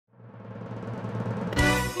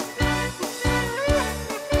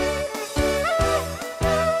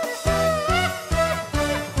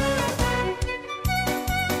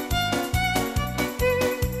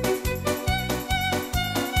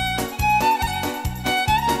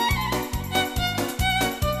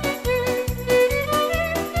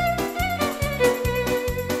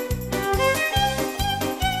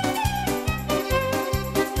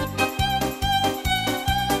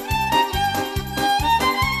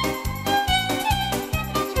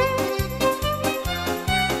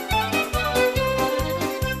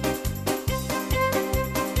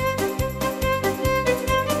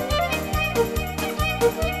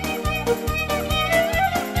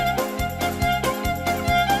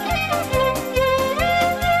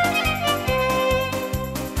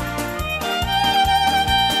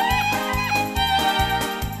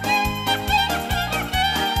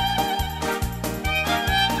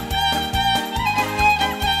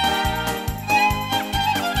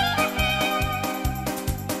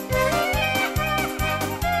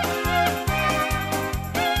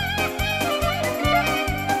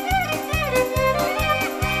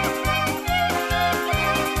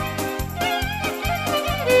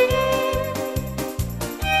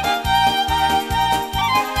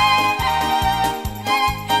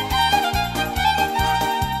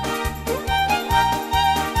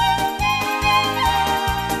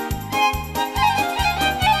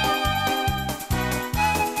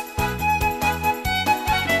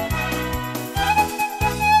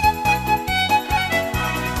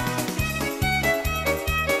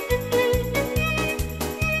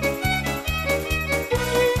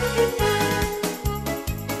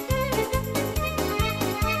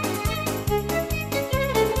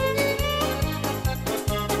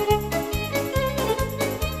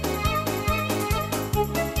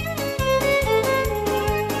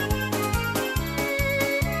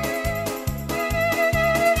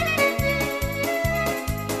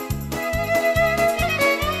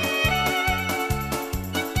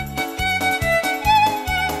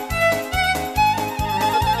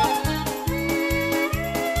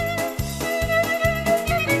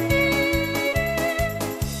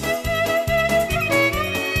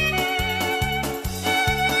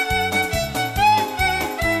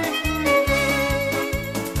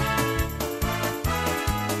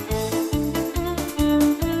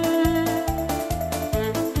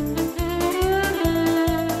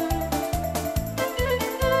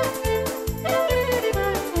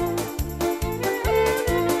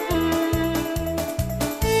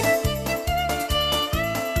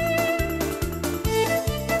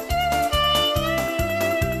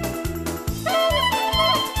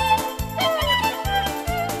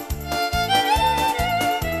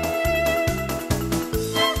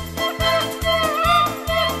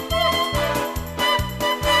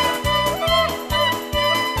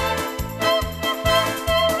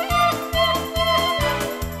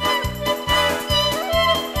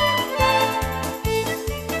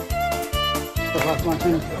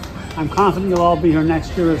and I'm confident you'll all be here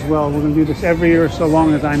next year as well. We're going to do this every year so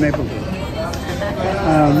long as I'm able to.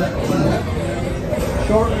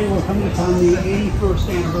 Shortly, we're coming upon the 81st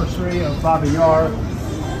anniversary of Baba Yar.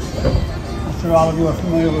 I'm sure all of you are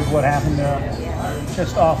familiar with what happened there.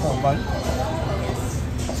 Just awful, but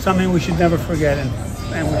something we should never forget, and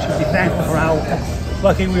we should be thankful for how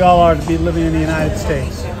lucky we all are to be living in the United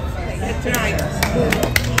States. That's right.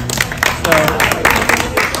 So,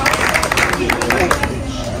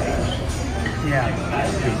 yeah,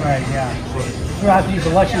 right, yeah. Throughout these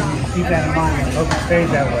elections, we should keep that in mind, and I hope it stays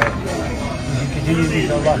that way. We should continue to be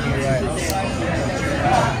so lucky, right?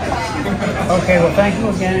 Okay, well, thank you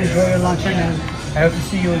again. Enjoy your luncheon, and I hope to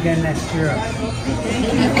see you again next year.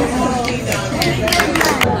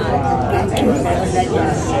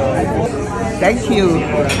 Thank you.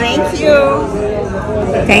 Thank you.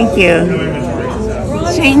 Thank you.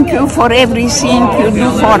 Thank you for everything you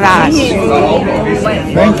do for us.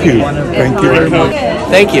 Thank you. Thank you very much.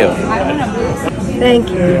 Thank you. Thank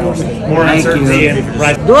you. More uncertainty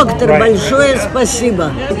and Доктор, большое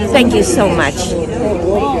спасибо. Thank you so much.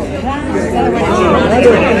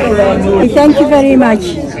 Thank you very much.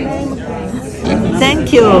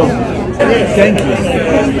 Thank you. Thank you.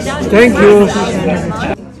 Thank you.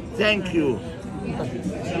 Thank you.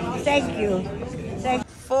 Thank you.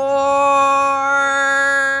 For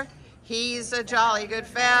he's a jolly good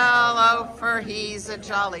fellow, for he's a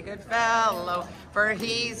jolly good fellow, for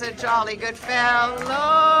he's a jolly good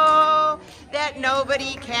fellow, that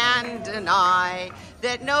nobody can deny,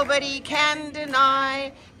 that nobody can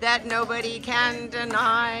deny, that nobody can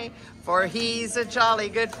deny. For he's a jolly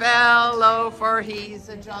good fellow, for he's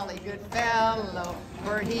a jolly good fellow,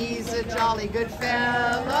 for he's a jolly good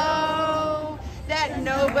fellow, that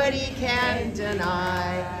nobody can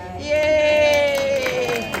deny.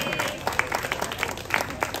 Yay!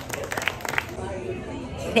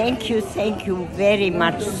 Thank you very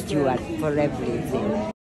much, Stuart, for everything.